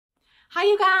Hi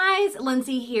you guys,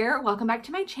 Lindsay here. Welcome back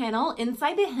to my channel,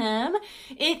 Inside the Hem.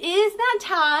 It is that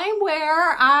time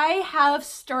where I have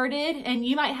started, and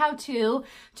you might have too,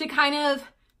 to kind of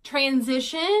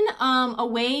transition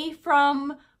away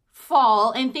from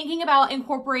fall and thinking about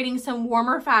incorporating some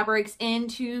warmer fabrics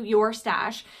into your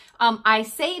stash. I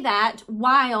say that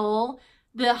while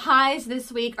the highs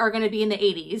this week are going to be in the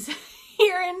 80s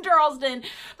here in Charleston,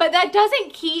 but that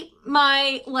doesn't keep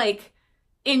my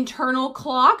internal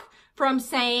clock from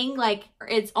saying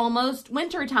it's almost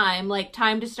winter time,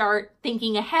 time to start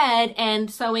thinking ahead and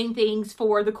sewing things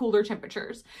for the cooler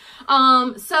temperatures.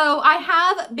 So I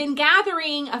have been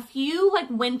gathering a few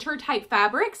winter type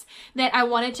fabrics that I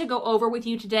wanted to go over with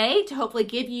you today to hopefully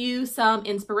give you some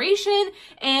inspiration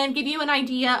and give you an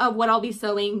idea of what I'll be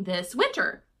sewing this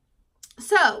winter.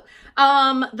 So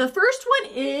the first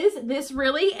one is this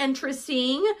really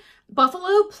interesting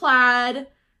buffalo plaid.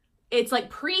 It's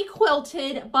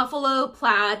pre-quilted buffalo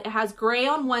plaid. It has gray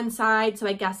on one side, so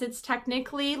I guess it's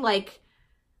technically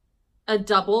a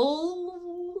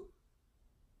double,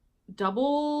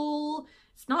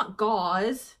 it's not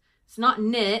gauze, it's not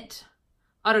knit.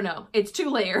 I don't know. It's 2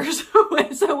 layers,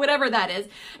 so whatever that is.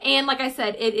 And like I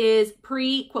said, it is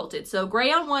pre-quilted. So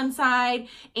gray on one side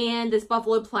and this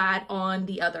buffalo plaid on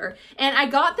the other. And I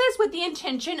got this with the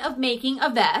intention of making a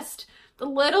vest. A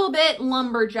little bit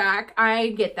lumberjack, I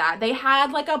get that. They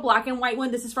had a black and white one.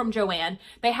 This is from Joann.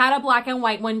 They had a black and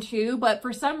white one too, but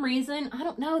for some reason, I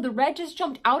don't know, the red just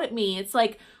jumped out at me. It's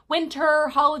winter,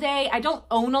 holiday. I don't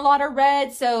own a lot of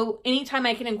red, so anytime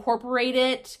I can incorporate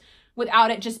it without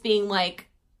it just being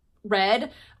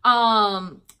red,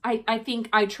 I think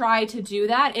I try to do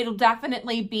that. It'll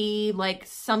definitely be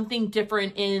something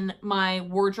different in my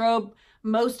wardrobe.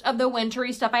 Most of the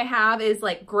wintry stuff I have is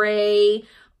gray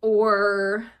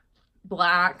or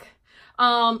black.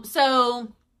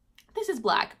 So this is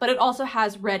black, but it also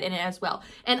has red in it as well.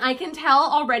 And I can tell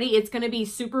already it's going to be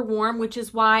super warm, which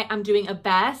is why I'm doing a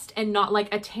vest and not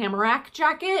a tamarack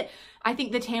jacket. I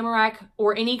think the tamarack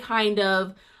or any kind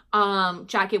of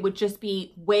jacket would just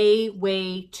be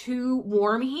way too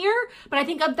warm here. But I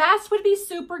think a vest would be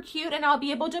super cute, and I'll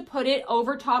be able to put it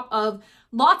over top of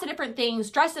lots of different things,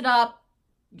 dress it up,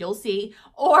 you'll see,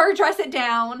 or dress it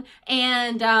down.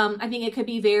 And I think it could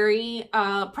be very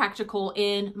practical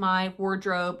in my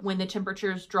wardrobe when the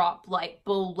temperatures drop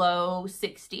below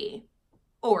 60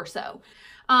 or so.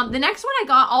 The next one I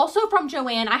got also from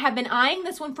Joann. I have been eyeing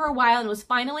this one for a while and it was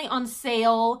finally on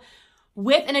sale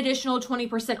with an additional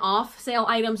 20% off sale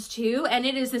items too. And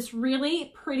it is this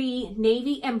really pretty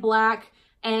navy and black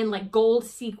and gold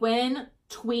sequin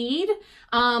tweed.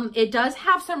 It does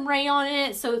have some rayon in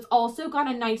it, so it's also got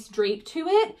a nice drape to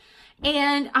it.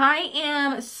 And I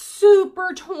am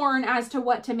super torn as to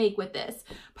what to make with this.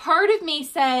 Part of me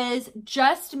says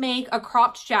just make a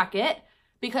cropped jacket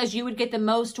because you would get the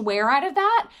most wear out of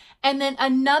that. And then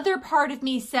another part of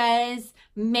me says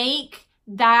make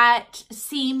that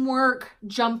seam work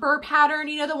jumper pattern,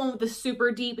 you know, the one with the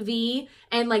super deep V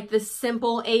and the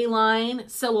simple A-line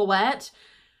silhouette,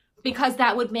 because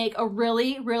that would make a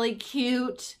really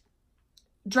cute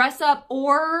dress up,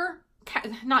 or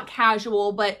not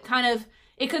casual, but kind of,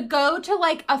 it could go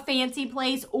to a fancy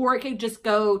place, or it could just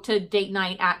go to date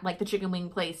night at the chicken wing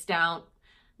place down,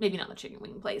 maybe not the chicken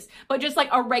wing place, but just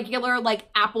a regular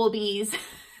Applebee's.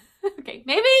 Okay,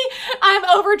 maybe I'm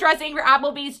overdressing for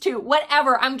Applebee's too.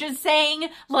 Whatever. I'm just saying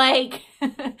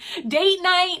date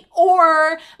night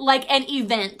or an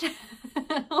event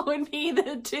would be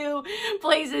the 2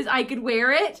 places I could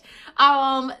wear it.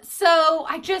 So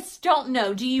I just don't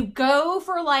know. Do you go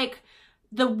for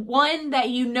the one that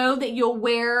you know that you'll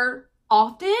wear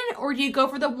often, or do you go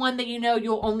for the one that you know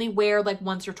you'll only wear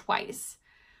once or twice?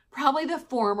 Probably the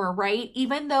former, right?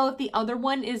 Even though if the other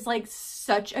one is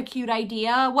such a cute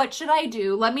idea, what should I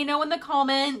do? Let me know in the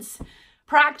comments.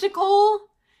 Practical.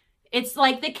 It's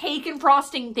the cake and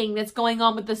frosting thing that's going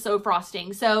on with the sew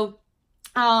frosting. So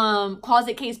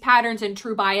Closet Case Patterns and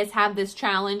True Bias have this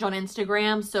challenge on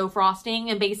Instagram, sew frosting.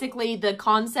 And basically the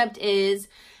concept is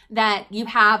that you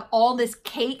have all this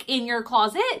cake in your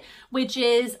closet, which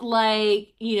is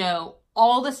you know,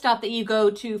 all the stuff that you go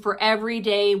to for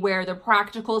everyday wear, the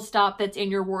practical stuff that's in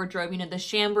your wardrobe, you know, the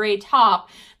chambray top,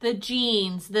 the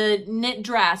jeans, the knit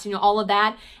dress, you know, all of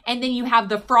that. And then you have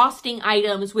the frosting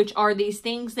items, which are these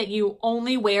things that you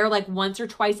only wear once or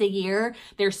twice a year.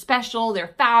 They're special,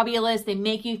 they're fabulous, they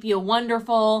make you feel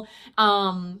wonderful.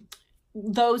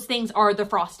 Those things are the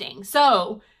frosting.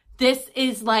 So this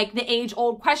is the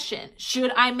age-old question.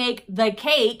 Should I make the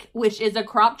cake, which is a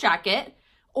crop jacket,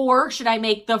 or should I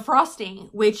make the frosting,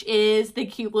 which is the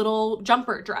cute little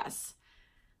jumper dress?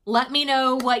 Let me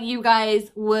know what you guys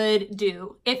would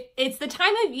do. If it's the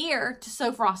time of year to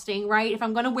sew frosting, right? If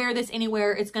I'm going to wear this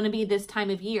anywhere, it's going to be this time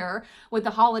of year with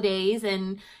the holidays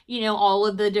and, you know, all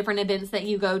of the different events that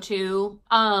you go to,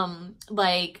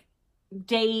 like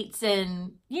dates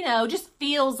and, you know, just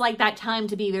feels like that time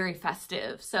to be very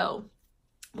festive. So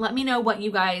let me know what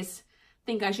you guys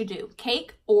think I should do,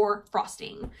 cake or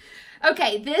frosting.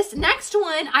 Okay, this next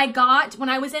one I got when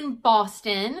I was in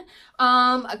Boston.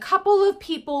 A couple of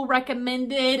people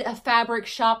recommended a fabric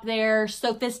shop there,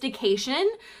 Sophistication.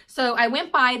 So I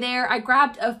went by there. I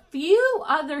grabbed a few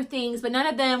other things, but none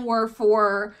of them were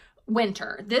for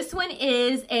winter. This one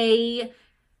is a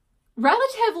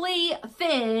relatively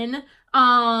thin,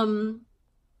 well,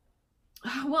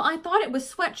 I thought it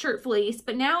was sweatshirt fleece,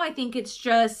 but now I think it's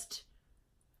just,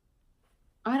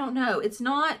 I don't know. It's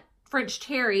not French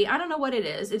terry. I don't know what it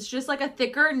is. It's just like a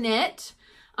thicker knit,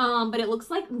 but it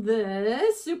looks like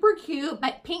this. Super cute,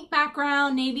 but pink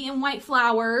background, navy and white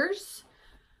flowers.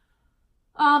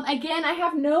 Again, I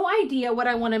have no idea what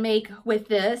I want to make with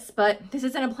this, but this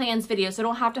isn't a plans video, so I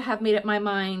don't have to have made up my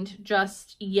mind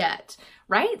just yet,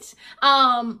 right?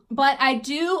 But I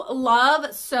do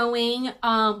love sewing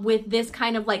with this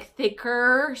kind of like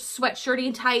thicker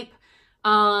sweatshirty type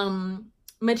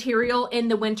material in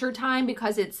the winter time,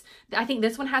 because it's, I think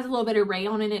this one has a little bit of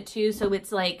rayon in it too, so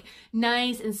it's like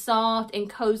nice and soft and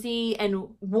cozy and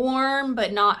warm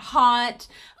but not hot,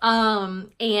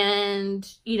 and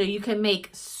you know, you can make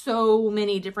so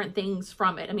many different things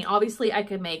from it. I mean, obviously I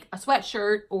could make a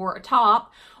sweatshirt or a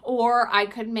top, or I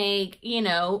could make, you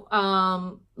know,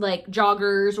 like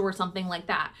joggers or something like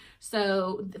that.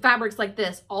 So fabrics like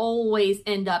this always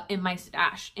end up in my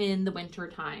stash in the winter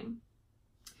time.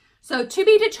 So to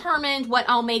be determined what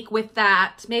I'll make with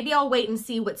that. Maybe I'll wait and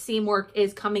see what Seamwork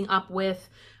is coming up with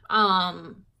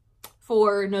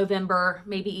for November,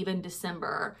 maybe even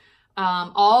December.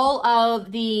 All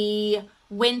of the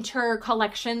winter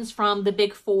collections from the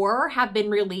Big Four have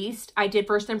been released. I did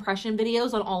first impression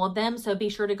videos on all of them, so be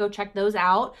sure to go check those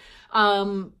out.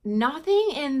 Nothing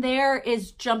in there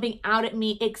is jumping out at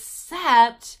me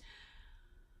except,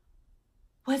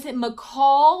 was it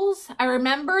McCall's? I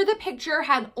remember the picture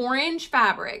had orange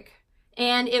fabric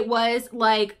and it was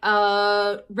like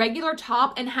a regular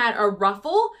top and had a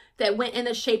ruffle that went in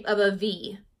the shape of a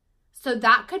V. So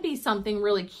that could be something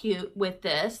really cute with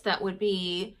this. That would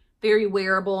be very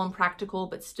wearable and practical,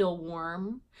 but still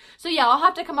warm. So yeah, I'll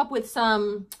have to come up with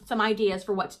some ideas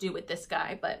for what to do with this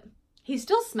guy, but he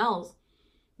still smells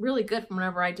really good from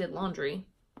whenever I did laundry.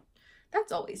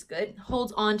 That's always good.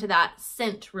 Holds on to that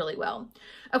scent really well.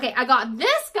 Okay, I got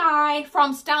this guy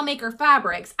from Stylemaker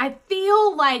Fabrics. I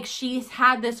feel like she's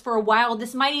had this for a while.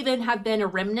 This might even have been a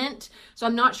remnant, so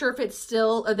I'm not sure if it's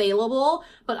still available,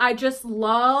 but I just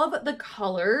love the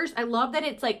colors. I love that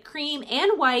it's like cream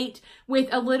and white with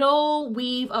a little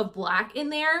weave of black in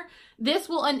there. This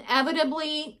will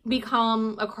inevitably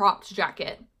become a cropped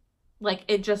jacket. Like,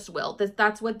 it just will.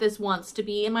 That's what this wants to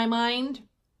be in my mind.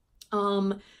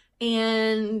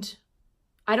 And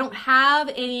I don't have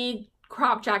any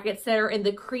crop jackets that are in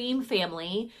the cream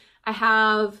family. I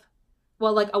have,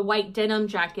 well, like a white denim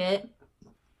jacket.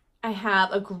 I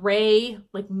have a gray,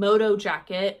 like, moto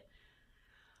jacket.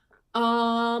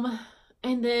 And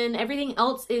then everything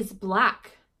else is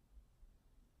black,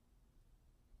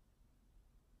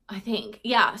 I think.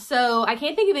 Yeah, so I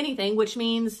can't think of anything, which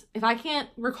means if I can't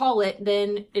recall it,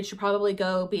 then it should probably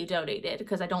go be donated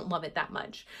because I don't love it that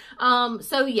much.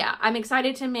 So yeah, I'm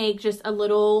excited to make just a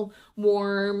little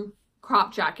warm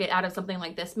crop jacket out of something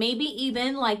like this. Maybe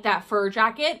even like that fur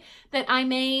jacket that I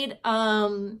made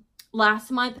last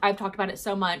month. I've talked about it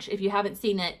so much. If you haven't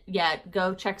seen it yet,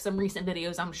 go check some recent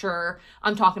videos. I'm sure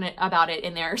I'm talking about it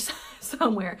in there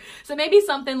somewhere. So maybe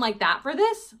something like that for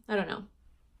this. I don't know.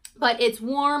 But it's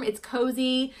warm, it's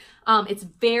cozy, it's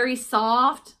very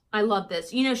soft. I love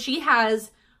this. You know, she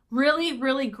has really,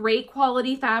 really great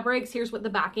quality fabrics. Here's what the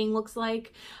backing looks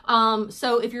like.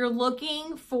 So if you're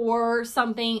looking for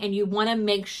something and you want to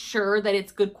make sure that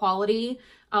it's good quality,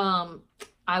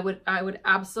 I would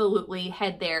absolutely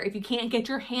head there. If you can't get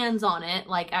your hands on it,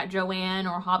 like at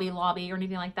Joann or Hobby Lobby or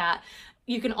anything like that,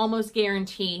 you can almost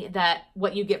guarantee that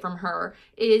what you get from her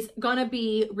is going to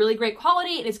be really great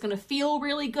quality and it's going to feel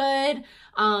really good.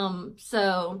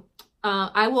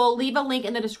 I will leave a link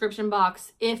in the description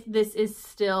box if this is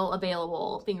still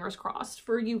available. Fingers crossed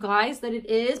for you guys that it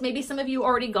is. Maybe some of you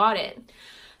already got it.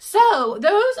 So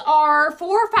those are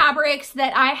 4 fabrics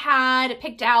that I had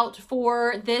picked out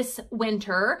for this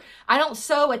winter. I don't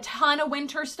sew a ton of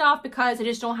winter stuff because I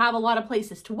just don't have a lot of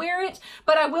places to wear it,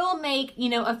 but I will make, you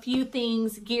know, a few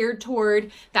things geared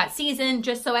toward that season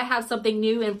just so I have something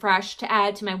new and fresh to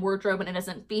add to my wardrobe and it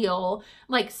doesn't feel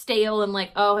like stale and like,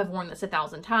 oh, I've worn this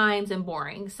 1,000 times and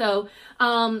boring. So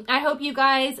I hope you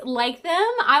guys like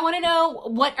them. I want to know,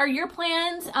 what are your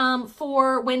plans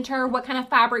for winter? What kind of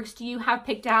fabrics do you have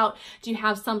picked out? Do you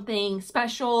have something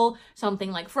special,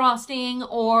 something like frosting,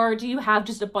 or do you have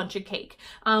just a bunch of cake?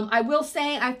 I will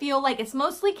say I feel like it's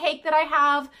mostly cake that I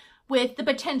have with the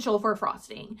potential for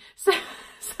frosting.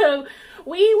 So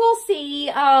we will see.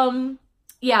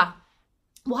 Yeah,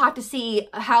 we'll have to see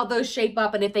how those shape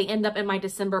up and if they end up in my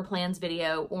December plans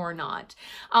video or not.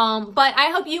 But I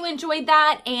hope you enjoyed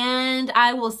that, and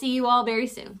I will see you all very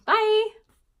soon. Bye.